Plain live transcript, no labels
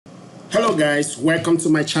Hello guys, welcome to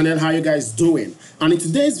my channel. How you guys doing? And in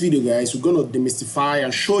today's video guys, we're going to demystify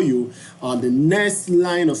and show you the next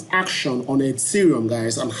line of action on Ethereum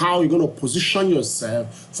guys, and how you're going to position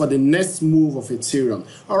yourself for the next move of Ethereum.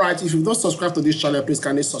 Alright, if you've not subscribed to this channel, please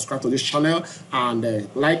kindly subscribe to this channel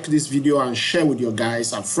and like this video and share with your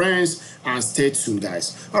guys and friends, and stay tuned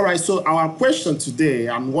guys. Alright, so our question today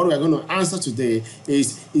and what we're going to answer today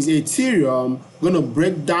is Ethereum going to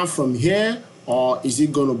break down from here, or is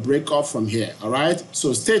it going to break up from here? All right,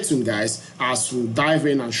 so stay tuned guys as we dive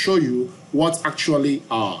in and show you what actually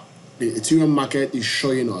the Ethereum market is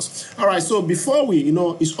showing us. All right, so before we,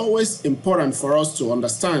 it's always important for us to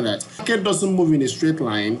understand that market doesn't move in a straight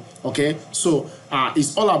line. Okay, so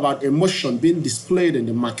it's all about emotion being displayed in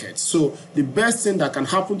the market. So the best thing that can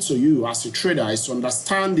happen to you as a trader is to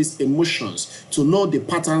understand these emotions, to know the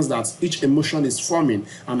patterns that each emotion is forming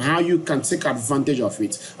and how you can take advantage of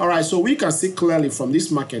it. All right, so we can see clearly from this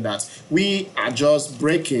market that we are just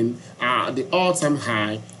breaking the all-time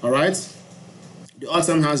high. All right, the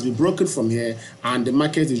all-time high has been broken from here, and the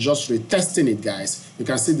market is just retesting it, guys. You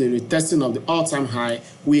can see the retesting of the all-time high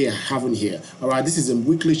we are having here. All right, this is a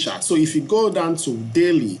weekly chart. So if you go down to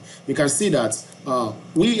daily, you can see that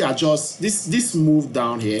we are just this move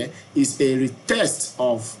down here is a retest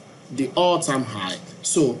of the all-time high.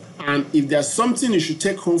 So, and if there's something you should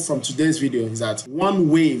take home from today's video, is that one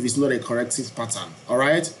wave is not a corrective pattern. All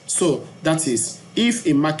right, so that is, if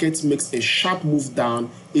a market makes a sharp move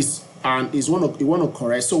down, you want to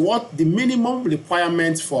correct. So what the minimum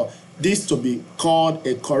requirement for this to be called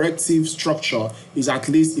a corrective structure is at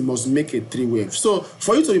least it must make a 3-wave. So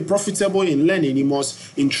for you to be profitable in learning,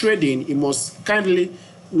 in trading, you must kindly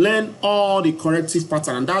learn all the corrective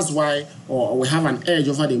pattern, and that's why we have an edge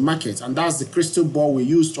over the market, and that's the crystal ball we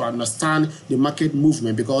use to understand the market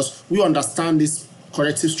movement, because we understand these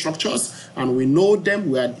corrective structures and we know them,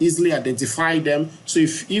 we can easily identify them. So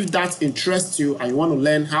if that interests you and you want to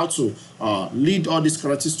learn how to lead all this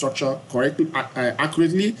corrective structure correctly,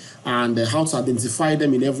 accurately, and how to identify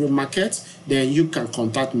them in every market, then you can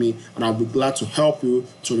contact me and I'll be glad to help you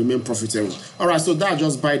to remain profitable. All right, so that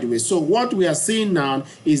just by the way. So what we are seeing now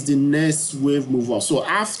is the next wave move up. So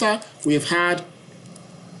after we've had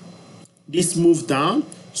this move down,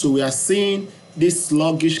 so we are seeing this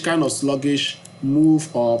sluggish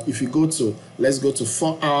move up. If you go to, let's go to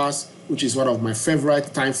 4 hours, which is one of my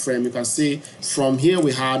favorite time frame, you can see from here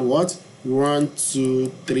we had what, 1 2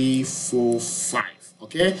 3 4 5.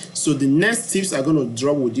 Okay, so the next tips I'm going to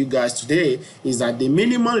drop with you guys today is that the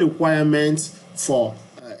minimum requirement for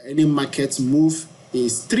any market move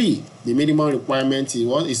is 3. The minimum requirement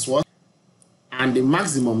is what, and the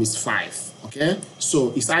maximum is 5. Okay,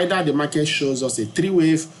 so it's either the market shows us a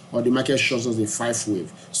 3-wave or the market shows us a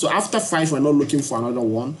 5-wave. So after 5, we're not looking for another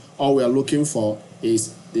one. All we are looking for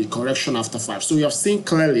is the correction after 5. So we have seen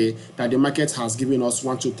clearly that the market has given us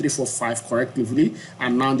 1 2 3 4 5 correctively,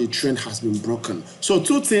 and now the trend has been broken. So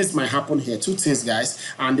 2 things might happen here, 2 things guys,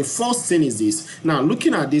 and the first thing is this. Now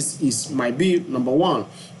looking at this might be number 1,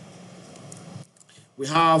 we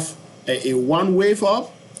have a 1-wave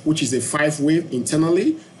up, which is a 5-wave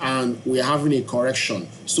internally, and we're having a correction.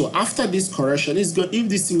 So after this correction, if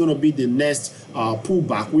this is going to be the next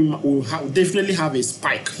pullback, we will definitely have a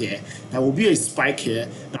spike here. There will be a spike here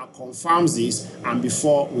that confirms this, and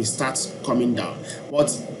before we start coming down.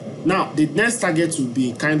 But now the next target will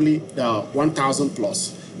be kindly the 1,000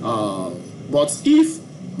 plus. But if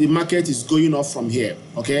the market is going up from here,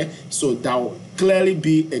 okay, so that will clearly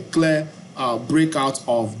be a clear breakout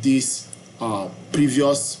of this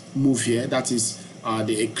previous move here. That is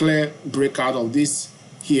a clear breakout of this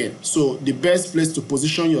here. So the best place to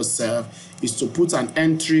position yourself is to put an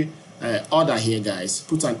entry order here, guys.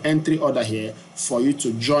 Put an entry order here for you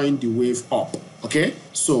to join the wave up. Okay,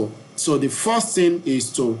 so the first thing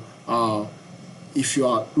is to if you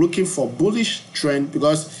are looking for bullish trend,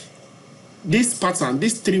 because this pattern,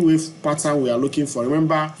 this 3-wave pattern we are looking for,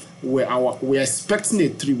 remember we're expecting a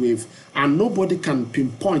 3-wave, and nobody can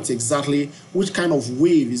pinpoint exactly which kind of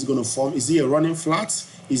wave is going to form. Is it a running flat?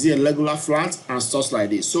 Is it a regular flat? And stuff like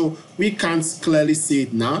this. So we can't clearly see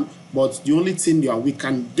it now, but the only thing that we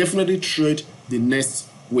can definitely trade the next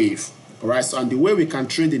wave. All right, so and the way we can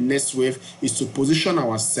trade the next wave is to position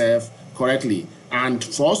ourselves correctly. And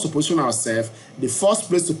for us to position ourselves, the first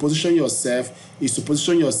place to position yourself is to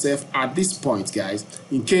position yourself at this point, guys.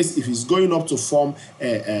 In case if it's going up to form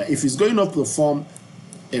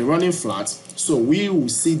a running flat, so we will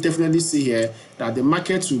definitely see here that the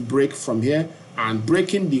market will break from here and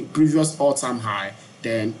breaking the previous all-time high,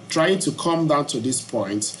 then trying to come down to this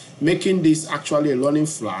point, making this actually a running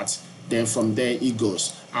flat. Then from there it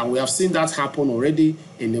goes. And we have seen that happen already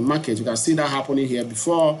in the market. You can see that happening here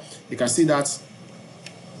before. You can see that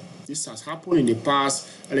this has happened in the past.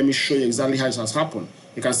 And let me show you exactly how it has happened.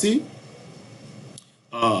 You can see.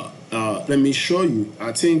 Let me show you.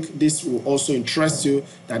 I think this will also interest you,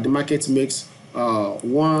 that the market makes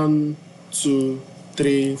 1, 2,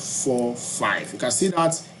 3, 4, 5. You can see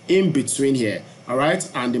that in between here. All right,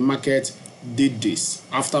 and the market did this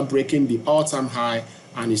after breaking the all-time high,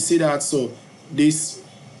 and you see that. So this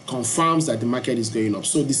confirms that the market is going up.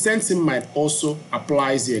 So the same thing might also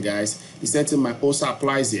applies here, guys. The same thing might also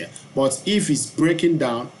applies here. But if it's breaking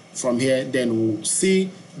down from here, then we'll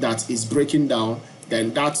see that it's breaking down.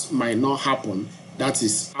 Then that might not happen. That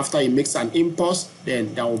is, after it makes an impulse,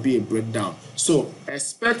 then there will be a breakdown. So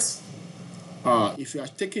expect, if you are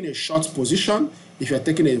taking a short position,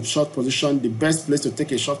 the best place to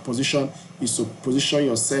take a short position is to position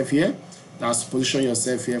yourself here. That's position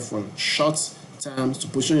yourself here for short terms, to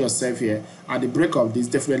position yourself here. At the break of this,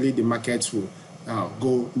 definitely the market will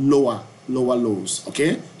go lower lows.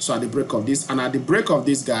 Okay, so at the break of this, and at the break of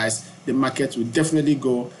this, guys, the market will definitely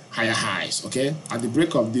go higher highs. Okay, at the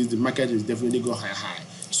break of this, the market will definitely go higher high.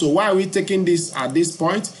 So why are we taking this at this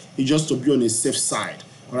point? It's just to be on a safe side.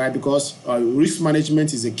 All right, because risk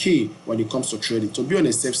management is a key when it comes to trading. To be on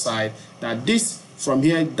a safe side, that this from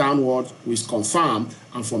here downward is confirmed,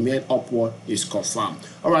 and from here upward is confirmed.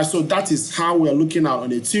 All right, so that is how we are looking at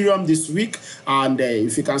on Ethereum this week. And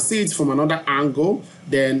if you can see it from another angle,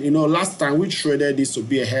 then you know last time we traded this to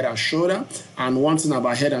be a head and shoulder. And one thing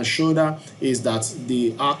about head and shoulder is that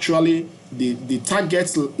the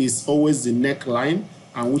target is always the neckline,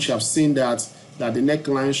 and which I've seen that the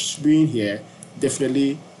neckline being here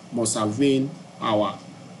definitely must have been our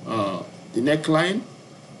the neckline.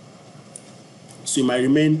 So it might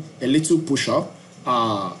remain a little push up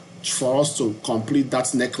for us to complete that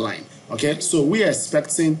neckline. Okay, so we are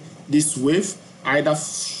expecting this wave either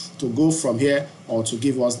to go from here or to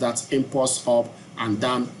give us that impulse up, and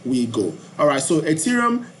down we go. All right, so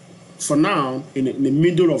Ethereum for now in the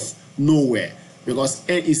middle of nowhere, because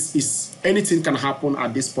anything can happen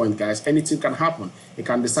at this point, guys. Anything can happen. It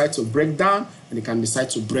can decide to break down, and it can decide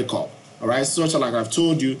to break up. All right, so like I've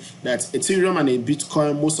told you that Ethereum and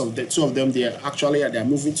Bitcoin, most of the two of them, they're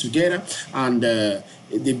moving together, and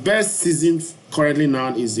the best season currently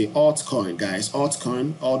now is the altcoin, guys.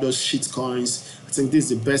 Altcoin, all those shit coins. I think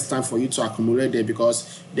this is the best time for you to accumulate there,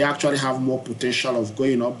 because they actually have more potential of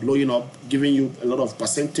going up, blowing up, giving you a lot of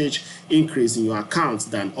percentage increase in your accounts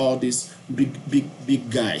than all these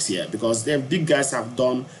big guys here, because the big guys have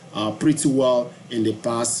done pretty well in the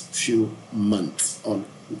past few months.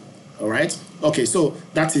 All right, okay, so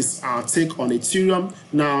that is our take on Ethereum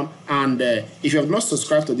now. And if you have not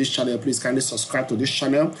subscribed to this channel, please kindly subscribe to this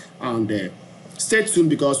channel, and stay tuned,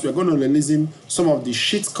 because we're going to be releasing some of the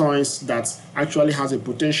shit coins that actually has a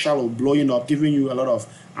potential of blowing up, giving you a lot of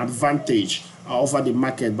advantage over the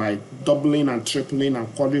market by doubling and tripling and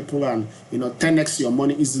quadrupling, and 10x your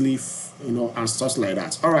money easily, and stuff like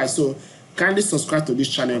that. All right, so kindly subscribe to this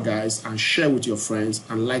channel, guys, and share with your friends,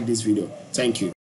 and like this video. Thank you.